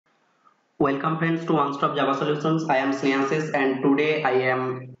Welcome friends to One Stop Java Solutions. I am Snehasis and today I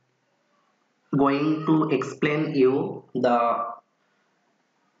am going to explain you the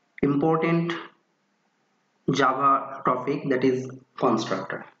important Java topic, that is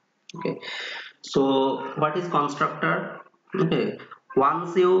constructor. Okay. So what is constructor? Okay.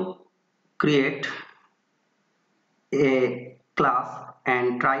 Once you create a class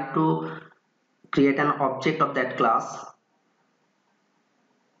and try to create an object of that class,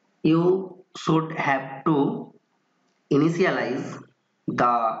 you should have to initialize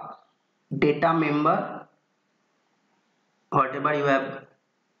the data member whatever you have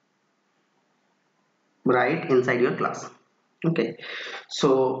write inside your class. Okay,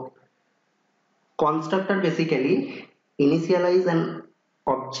 so constructor basically initialize an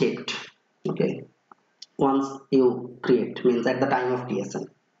object. Okay, once you create, means at the time of creation.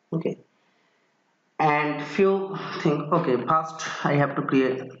 Okay, and few think, okay, first I have to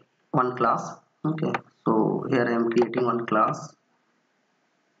create one class. Okay, so here I am creating one class,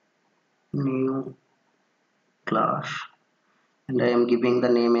 new class, and I am giving the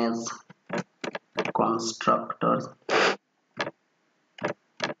name as constructor.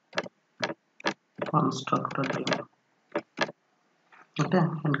 Constructor. Okay,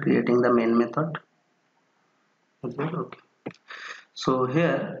 and creating the main method as well. Okay, so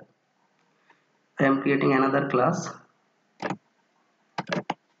here I am creating another class,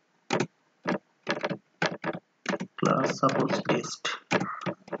 suppose test.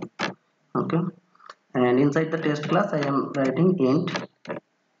 Okay, and inside the test class I am writing int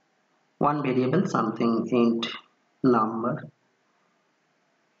one variable, something int number,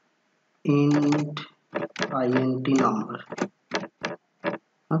 int int number.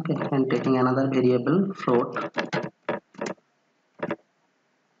 Okay, and taking another variable float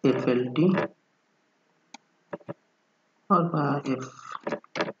flt or if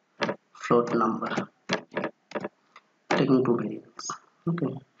float number, taking two variables.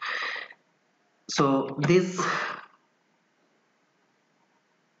 Okay, so this,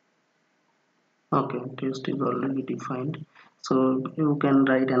 okay, test is already defined, so you can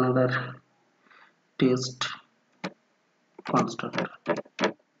write another test constructor,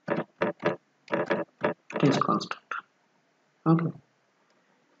 test constructor. Okay,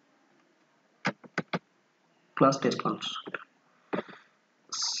 class test constructor.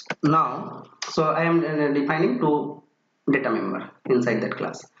 Now, so I am defining two data member inside that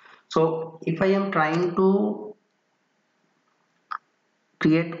class. So if I am trying to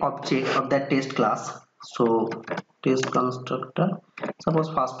create object of that test class, so test constructor, suppose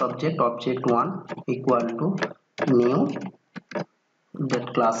first object 1 equal to new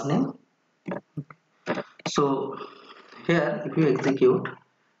that class name. So here if you execute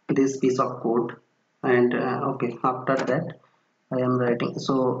this piece of code and okay, after that I am writing,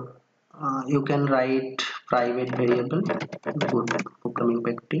 so you can write private variable, good programming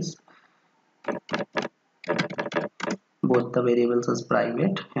practice, both the variables is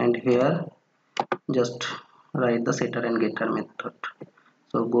private, and here just write the setter and getter method.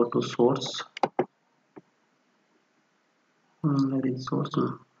 So go to source, where is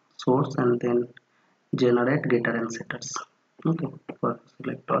source and then generate getter and setters. Okay, for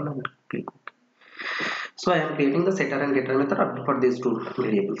select all and click OK. So I am creating the setter and getter method for these two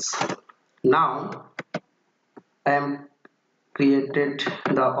variables. Now I am created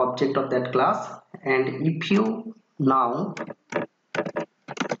the object of that class, and if you now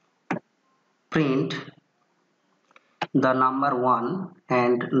print the number 1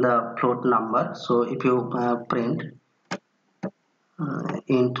 and the float number, so if you print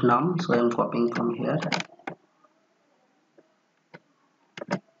int num, so I am copying from here.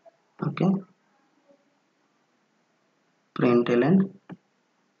 Okay, println.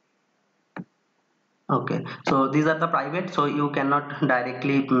 Okay, so these are the private, so you cannot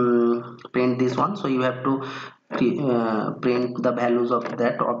directly print this one, so you have to print the values of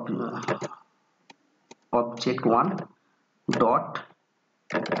that object 1 dot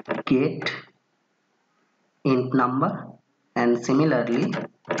get int number, and similarly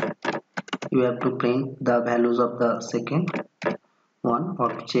you have to print the values of the second one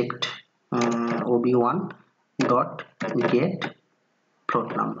object ob1 dot get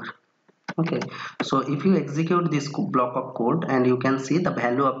float number. Okay, so if you execute this block of code, and you can see the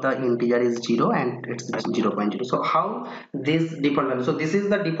value of the integer is 0 and it's 0.0. so how this default value, so this is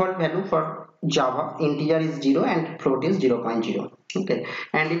the default value for Java, integer is 0 and float is 0.0. Okay,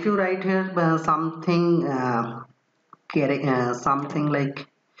 and if you write here something something like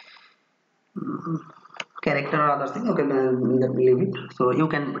character or other thing, okay, then leave it, so you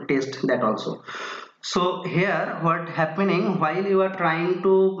can test that also. So here what happening while you are trying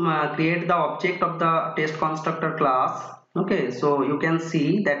to create the object of the test constructor class. Okay, so you can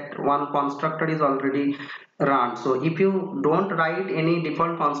see that one constructor is already run. So if you don't write any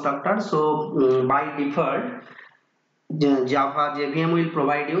default constructor, so by default Java JVM will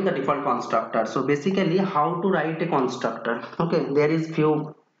provide you the default constructor. So basically how to write a constructor. Okay, there is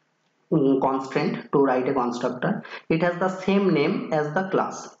few constraint to write a constructor. It has the same name as the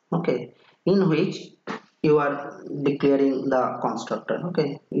class. Okay, in which you are declaring the constructor.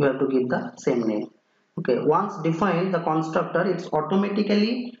 Okay, you have to give the same name. Okay, once defined the constructor, it's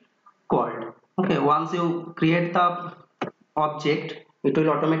automatically called. Okay, once you create the object, it will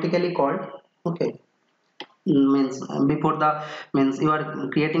automatically called. Okay, means before the means you are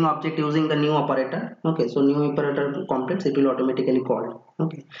creating object using the new operator. Okay, so new operator completes, it will automatically called.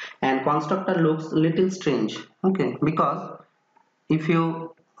 Okay, and constructor looks little strange. Okay, because if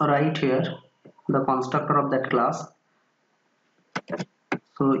you write here the constructor of that class,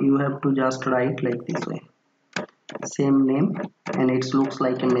 so you have to just write like this way, same name, and it looks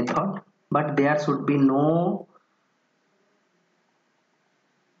like a method, but there should be no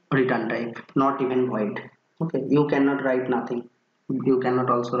return type, not even void. Okay, you cannot write nothing, you cannot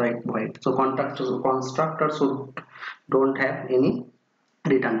also write void. So constructor should don't have any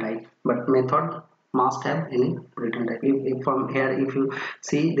return type, but method must have any return type. If from here if you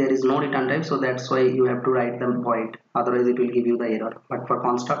see there is no return type, so that's why you have to write the void, otherwise it will give you the error. But for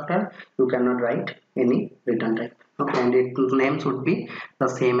constructor you cannot write any return type. Okay, and its name should be the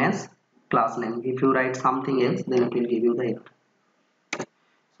same as class name. If you write something else, then it will give you the error.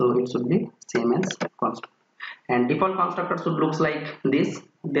 So it should be same as constructor. And default constructor should looks like this.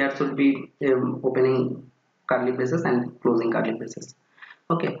 There should be opening curly braces and closing curly braces.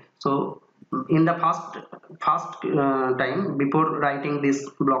 Okay, so in the first time before writing this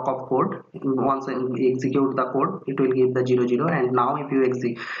block of code, once you execute the code, it will give the 0 0, and now if you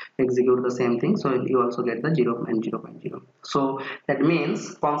execute the same thing, so you also get the 0 and 0.0. So that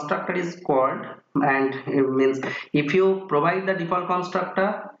means constructor is called, and it means if you provide the default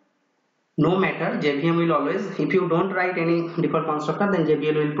constructor, no matter, JVM will always, if you don't write any default constructor, then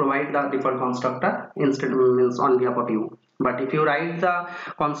JVM will provide the default constructor instead, means on behalf of you. But if you write the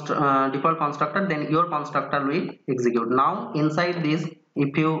default constructor, then your constructor will execute. Now inside this,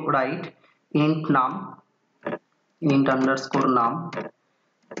 if you write int num, int underscore num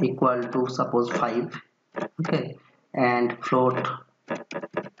equal to suppose 5, okay, and float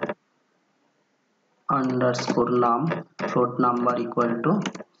underscore num, float number equal to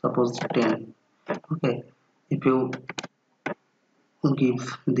suppose 10. Okay, if you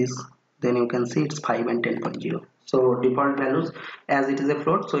give this, then you can see it's 5 and 10.0. So default values, as it is a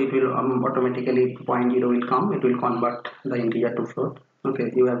float, so it will automatically 0.0 will come, it will convert the integer to float.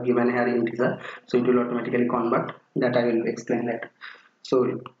 Okay, you have given here integer, so it will automatically convert, that I will explain later. So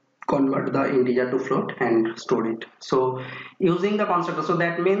it convert the integer to float and store it. So using the constructor, so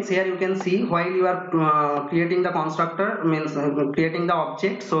that means here you can see while you are creating the constructor, means creating the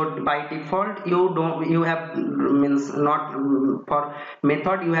object, so by default you don't, you have means not for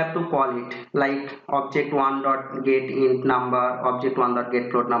method you have to call it like object1 dot get int number, object1 dot get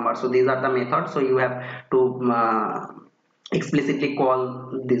float number. So these are the methods, so you have to explicitly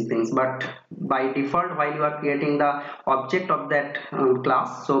call these things. But by default while you are creating the object of that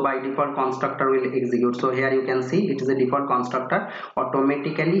class, so by default constructor will execute. So here you can see it is a default constructor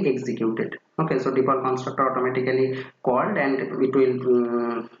automatically executed. Okay, so default constructor automatically called, and it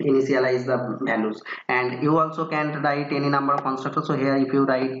will initialize the values. And you also can write any number of constructors. So here if you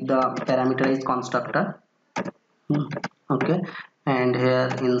write the parameterized constructor, okay, and here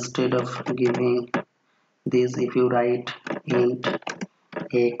instead of giving this, if you write int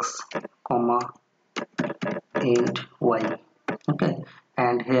x comma int y, okay,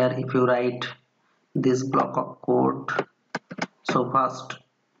 and here if you write this block of code, so first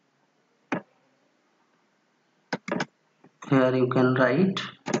here you can write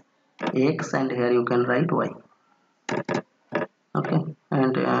x and here you can write y. Okay,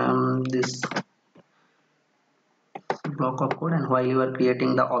 and this block of code, and while you are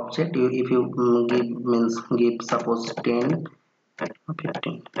creating the object, you if you give means give suppose 10 or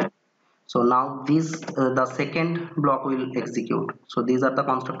 15. So now this the second block will execute. So these are the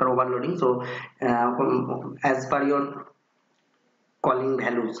constructor overloading. So as per your calling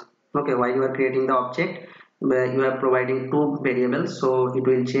values, okay, while you are creating the object, you are providing two variables, so it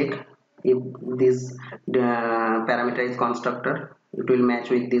will check if this parameterized constructor it will match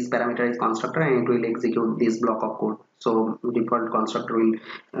with this parameterized constructor and it will execute this block of code. So default constructor will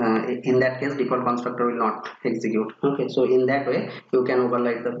in that case default constructor will not execute. Okay, so in that way you can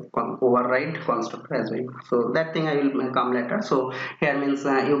override constructor as well. So that thing I will come later. So here means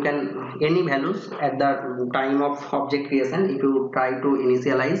you can any values at the time of object creation, if you try to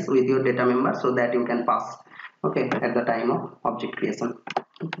initialize with your data member, so that you can pass, okay, at the time of object creation.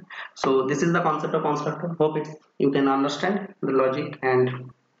 Okay. So this is the concept of constructor. Hope it's you can understand the logic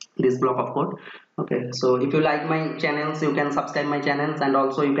and this block of code. Okay, so if you like my channels, you can subscribe my channels, and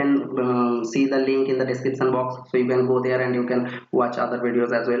also you can see the link in the description box, so you can go there and you can watch other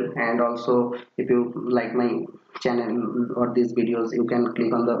videos as well. And also if you like my channel or these videos, you can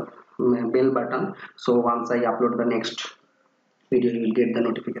click on the bell button, so once I upload the next video you will get the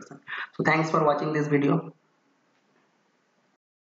notification. So thanks for watching this video.